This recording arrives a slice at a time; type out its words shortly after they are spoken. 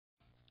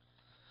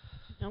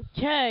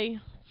Okay.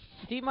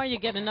 Dietmar, you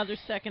get another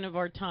second of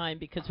our time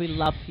because we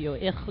love you.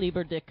 Ich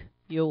lieber dich,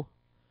 you.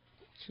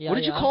 Yeah, what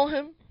did you call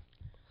him?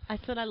 I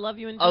said I love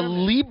you in a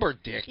German.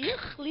 Lieberdick.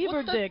 Ich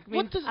lieber dich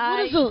means what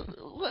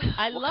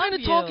I kind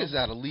of you. talk is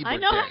that, a Lieberdick? I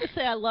know how to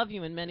say I love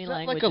you in many is that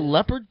languages. like a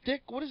leopard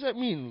dick? What does that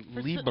mean,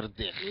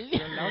 Lieberdick?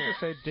 You're allowed to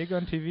say dig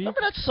on TV? Remember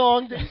that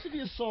song? There used to be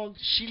a song,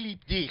 She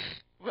liebt dich.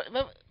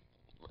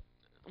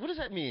 What does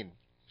that mean?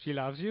 She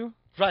loves you?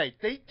 Right.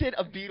 They did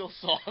a Beatles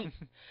song.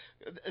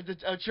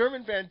 A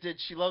German band did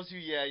She Loves You,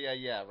 Yeah, Yeah,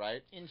 Yeah,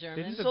 right? In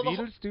German. Didn't the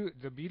Beatles do?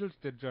 The Beatles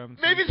did German.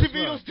 Maybe the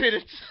Beatles did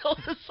it. So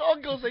the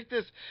song goes like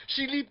this: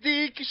 She liebt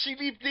dich, she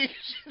liebt dich.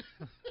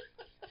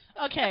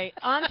 Okay,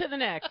 on to the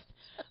next.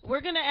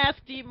 We're gonna ask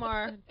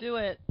Dietmar. Do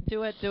it.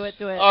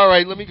 All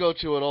right, let me go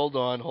to it. Hold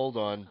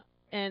on.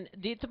 And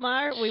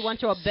Dietmar, we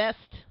want your best.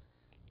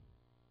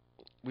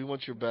 We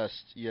want your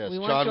best. Yes, We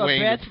want John your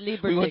Wayne. best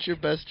Lieberdick. We want your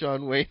best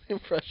John Wayne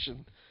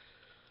impression.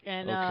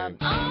 And Okay.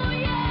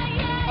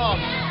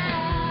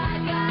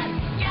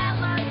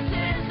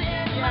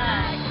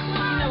 yeah,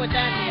 you know what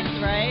that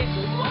means, right?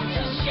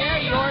 Share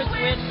yours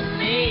with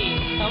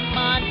me. Come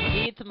on,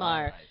 Dietmar.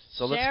 Right,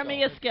 so let's Share go.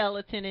 me a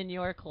skeleton in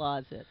your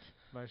closet.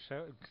 My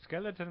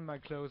skeleton in my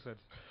closet.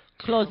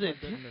 Closet.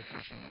 Oh my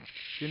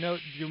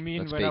goodness. You mean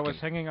That's when I was bacon.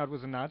 hanging out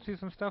with the Nazis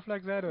and stuff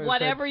like that? Or is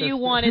Whatever that you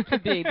just want it to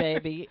be,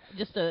 baby.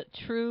 Just a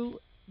true,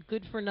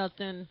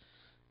 good-for-nothing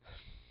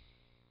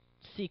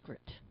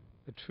secret.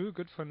 A true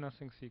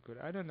good-for-nothing secret.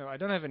 I don't know. I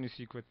don't have any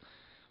secret.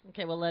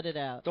 Okay, well, let it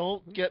out.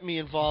 Don't get me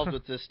involved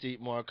with this,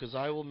 Dietmar, because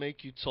I will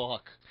make you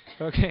talk.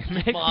 Okay,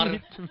 Dietmar,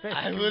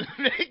 I will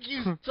make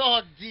you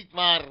talk,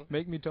 Dietmar.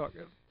 Make me talk.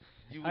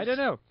 You I don't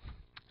know.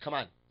 Come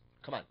on.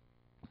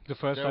 The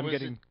first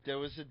There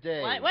was a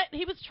day. What?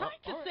 He was trying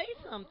to say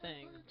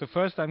something. The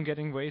first I'm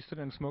getting wasted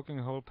and smoking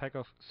a whole pack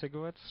of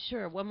cigarettes.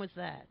 Sure, when was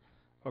that?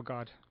 Oh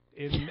God.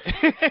 In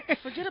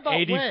Forget about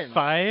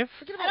 85.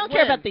 Forget I about don't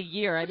care about the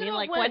year. I Forget mean, about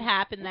like, when. what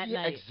happened that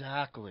Yeah, night.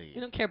 exactly.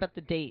 You don't care about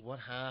the date. What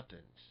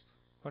happened?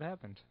 What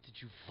happened? Did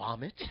you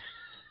vomit?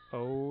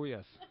 Oh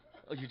yes.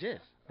 Oh, you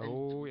did.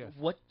 Oh yes.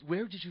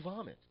 Where did you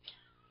vomit?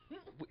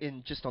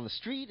 Just on the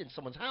street, in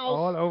someone's house?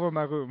 All over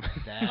my room.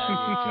 There you go.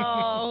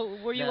 Oh,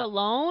 were you Now-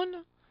 alone?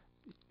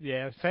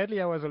 Yeah.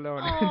 Sadly, I was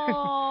alone.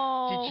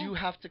 Oh. Did you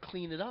have to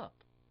clean it up?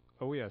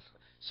 Oh yes.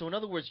 So in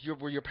other words,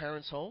 were your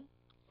parents home?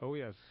 Oh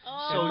yes.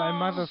 Oh. And my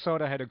mother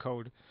thought I had a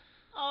cold.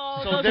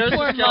 Oh, So those there's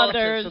poor a skeleton.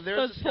 mothers. So there's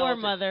those a poor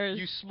skeleton. mothers.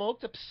 You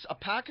smoked a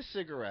pack of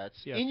cigarettes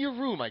Yes. in your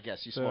room, I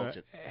guess you smoked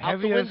it. Out the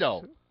heaviest-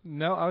 window.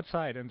 No,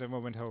 outside, and then we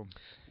went home.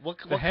 What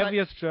The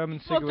heaviest German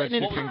Smoked cigarette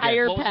an you can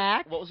entire get.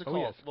 pack? What was it Oh,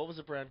 called? yes. What was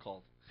the brand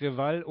called?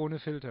 Rival ohne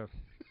Filter.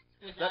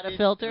 Without a means-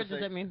 filter? does Does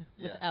it- that mean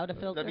yeah. without a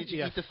filter? That means you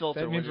Yes, eat the filter.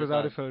 that when means you're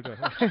without a done.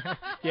 filter.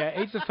 Yeah,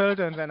 ate the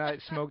filter and then I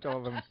smoked all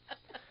of them.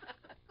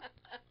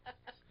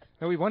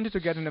 No, we wanted to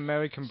get an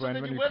American So brand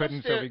then when you we went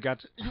couldn't, so we got...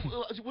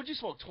 Would you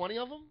smoke 20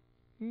 of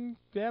them?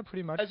 Yeah,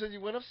 pretty much. I said you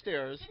went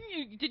upstairs.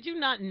 Did you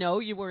not know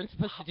you weren't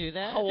supposed to do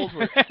that? How old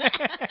were you?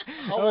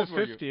 I was old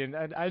were you? 50, and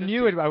I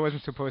knew it I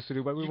wasn't supposed to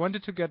do, but we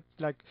wanted to get,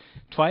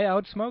 try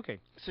out smoking.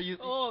 So you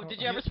Oh, did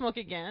you ever smoke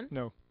again?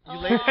 No.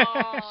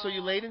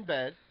 you laid in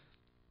bed,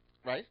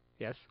 right?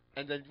 Yes.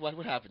 And then what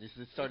would happen? It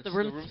started The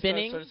room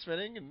spinning? started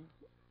spinning, and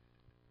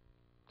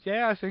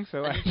Yeah, I think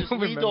so. you I just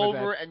don't leaned remember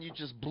over that. and you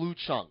just blew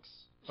chunks,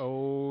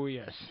 Oh,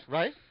 yes.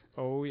 right?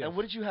 Oh, yes. And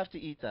what did you have to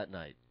eat that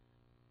night?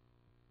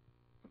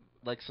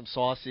 Like some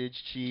sausage,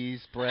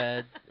 cheese,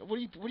 bread. What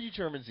do you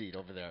Germans eat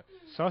over there?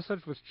 Sausage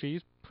with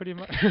cheese, pretty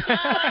much.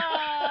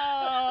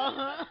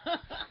 Oh.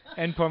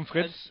 And pommes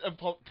frites. And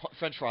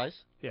French fries,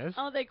 Yes.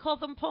 Oh, they call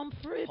them pommes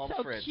frites. Pommes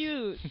How frites.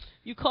 cute.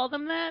 You call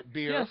them that?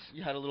 beer. Yes.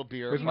 You had a little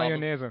beer. With probably.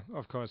 mayonnaise,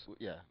 of course.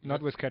 Yeah.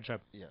 Not with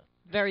ketchup. Yeah.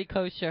 Very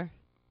kosher.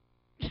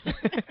 You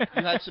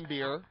had some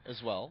beer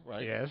as well,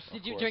 right? Yes.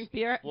 Did you course. drink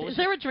beer? What was Is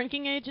there a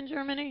drinking age in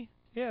Germany?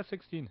 Yeah,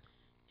 16.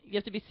 You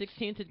have to be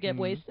 16 to get Mhm.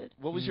 wasted?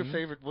 What was Mhm. your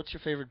favorite? What's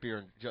your favorite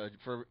beer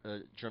for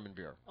German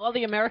beer? All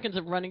the Americans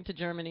are running to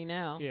Germany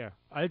now. Yeah.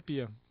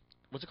 Altbier.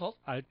 What's it called?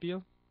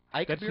 Altbier.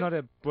 Ike That's beer? not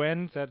a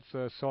brand, that's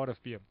a sort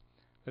of beer.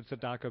 That's a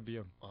darker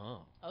beer.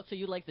 Oh, Oh, so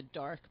you like the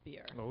dark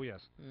beer. Oh, yes.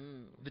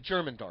 Mm. the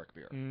German dark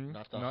beer, Mm,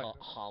 not the not-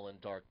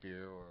 Holland dark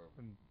beer or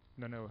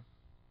No.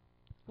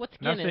 What's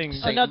Nothing.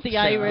 Guinness? Oh, not the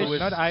Irish. Louis,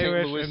 Not St.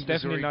 Irish Louis, and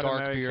definitely Missouri not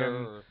dark beer.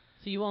 American. Or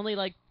So you only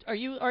like... Are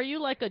you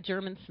like a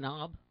German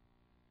snob?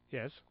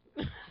 Yes.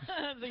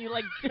 So you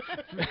like...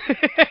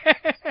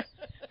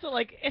 So,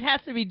 like, it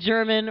has to be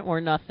German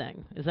or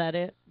nothing. Is that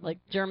it? Like,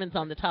 German's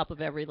on the top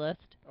of every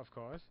list? Of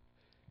course.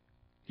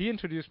 He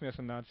introduced me as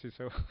a Nazi,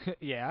 so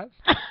yeah.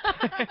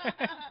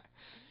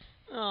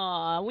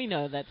 Aw, we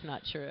know that's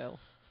not true.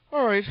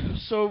 All right,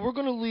 so we're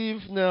going to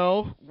leave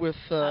now with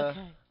Okay.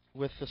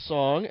 with the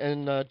song,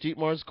 and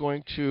Dietmar's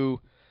going to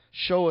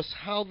show us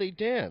how they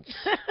dance.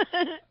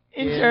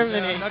 In Yeah. No,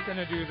 Germany. I'm not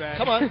gonna do that.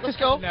 Come on, let's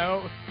go.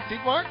 No.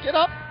 Dietmar, get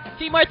up.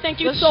 Dietmar, thank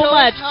you Let's so show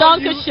much. us how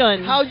you-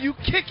 Dankeschön. How you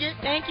kick it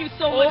Thank you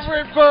so much. over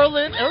in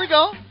Berlin. There we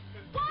go.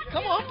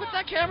 Come on, put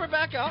that camera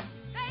back up.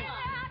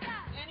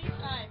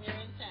 Anytime you're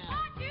in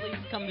town,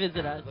 please come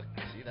visit us. Look,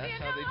 see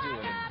That's how they do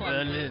it in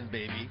Berlin,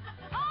 baby.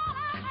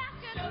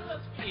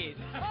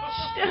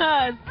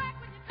 Yes.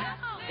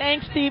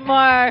 Thanks,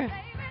 Dietmar.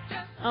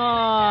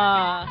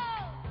 Aww.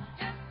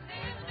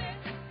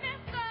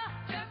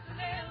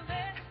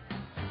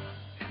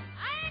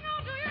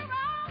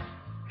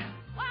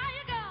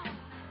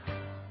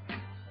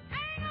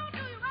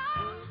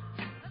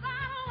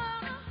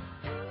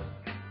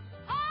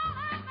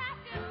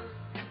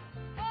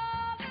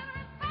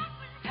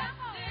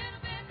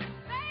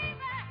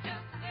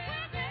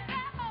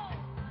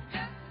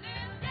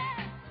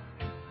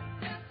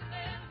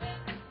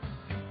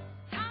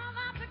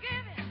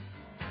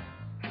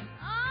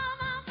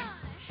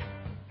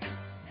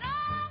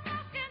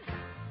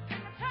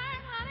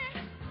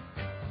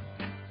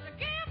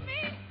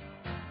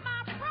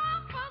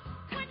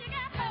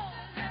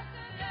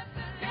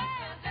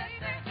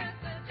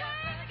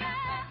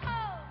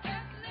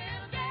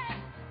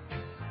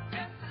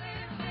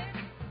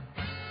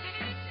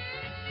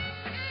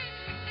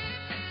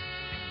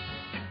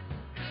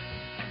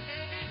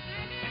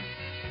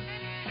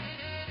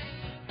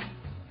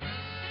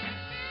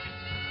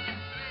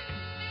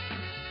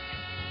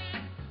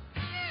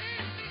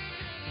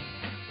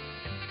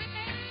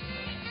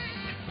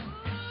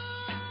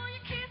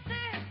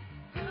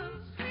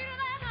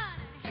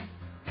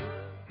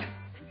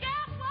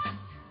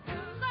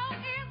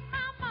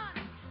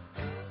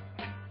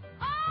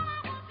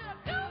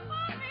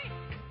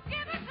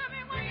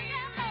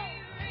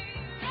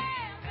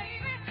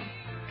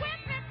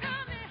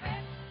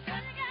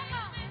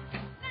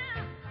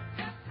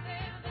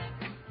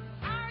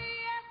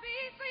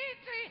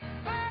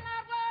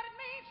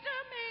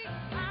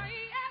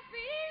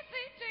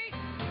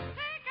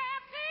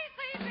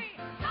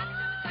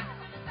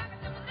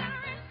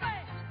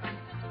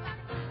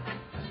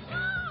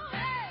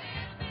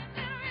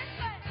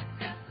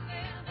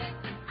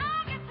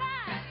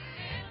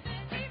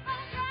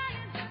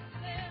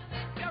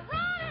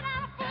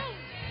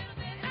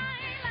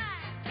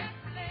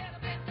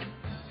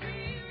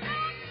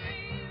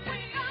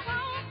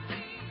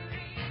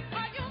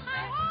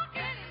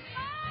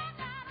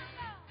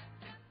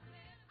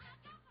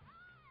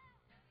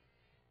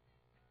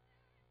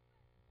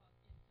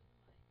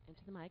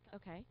 Into the mic.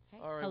 Okay. Hey.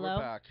 All right, Hello?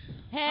 we're back.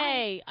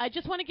 Hey, I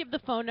just want to give the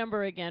phone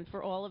number again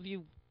for all of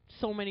you,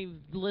 so many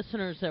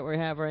listeners that we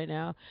have right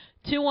now.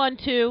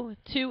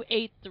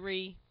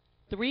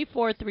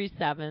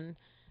 212-283-3437.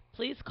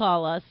 Please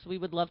call us. We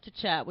would love to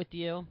chat with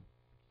you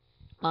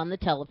on the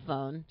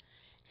telephone.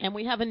 And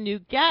we have a new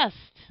guest,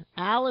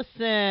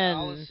 Allison.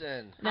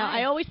 Allison. Now,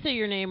 Hi. I always say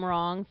your name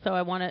wrong, so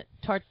I want to...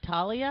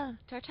 Tartaglia?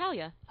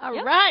 Tartaglia. All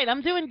Yep. right.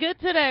 I'm doing good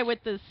today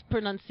with this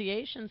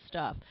pronunciation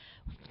stuff.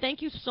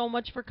 Thank you so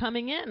much for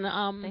coming in.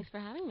 Thanks for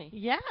having me.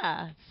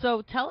 Yeah.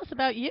 So tell us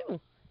about you.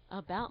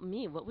 About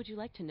me, what would you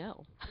like to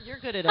know? You're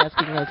good at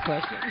asking those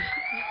questions.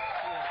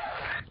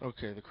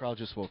 Okay, the crowd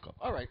just woke up.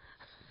 All right.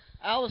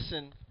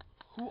 Allison,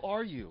 who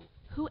are you?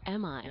 Who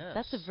am I? Yes.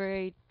 That's a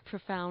very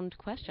profound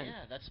question.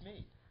 Yeah, that's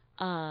me.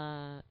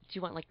 Do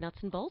you want like nuts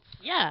and bolts?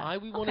 Yeah.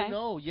 We want to Okay.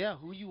 know,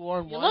 who you are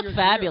and You why look you're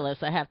fabulous,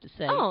 I have to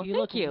say. Oh, you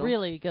thank look you.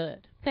 really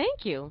good.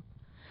 Thank you.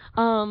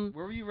 here.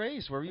 Where were you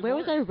raised? Where were you Where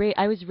born? was I raised?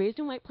 I was raised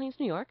in White Plains,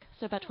 New York,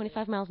 so about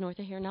 25 miles north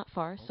of here, not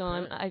far. So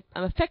Okay.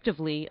 I'm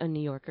effectively a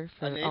New Yorker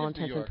for A native all New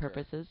intents and Yorker.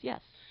 purposes.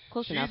 Yes,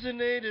 close She's enough. a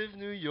native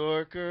New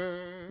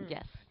Yorker.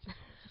 Yes.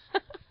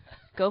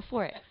 Go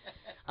for it.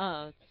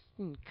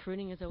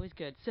 Crooning is always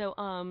good. So,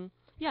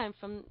 yeah, I'm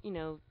from,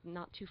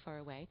 not too far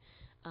away.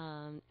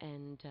 So,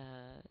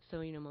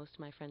 most of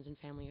my friends and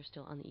family are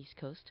still on the East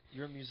Coast,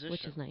 You're a musician.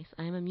 which is nice.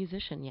 I am a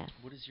musician, yes.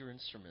 What is your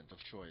instrument of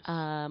choice?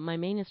 My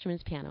main instrument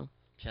is piano.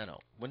 Piano.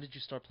 When did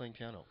you start playing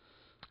piano?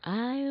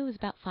 I was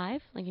about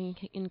 5, like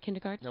in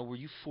kindergarten. Now, were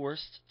you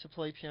forced to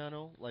play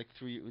piano, like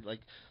through you, like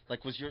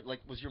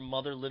was your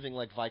mother living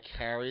like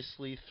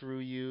vicariously through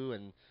you,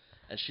 and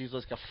she was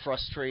like a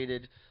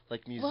frustrated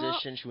like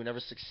musician, she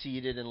never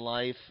succeeded in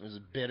life, was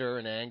bitter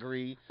and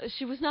angry.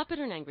 She was not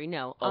bitter and angry,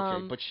 no.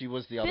 Okay, but she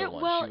was the other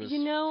one. well, she was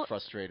you know-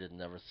 frustrated and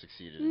never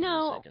succeeded in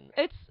No, music. And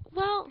it's,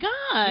 well...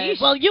 God.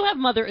 Yeesh. Well, you have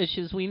mother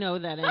issues. We know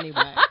that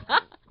anyway.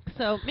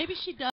 So maybe she does.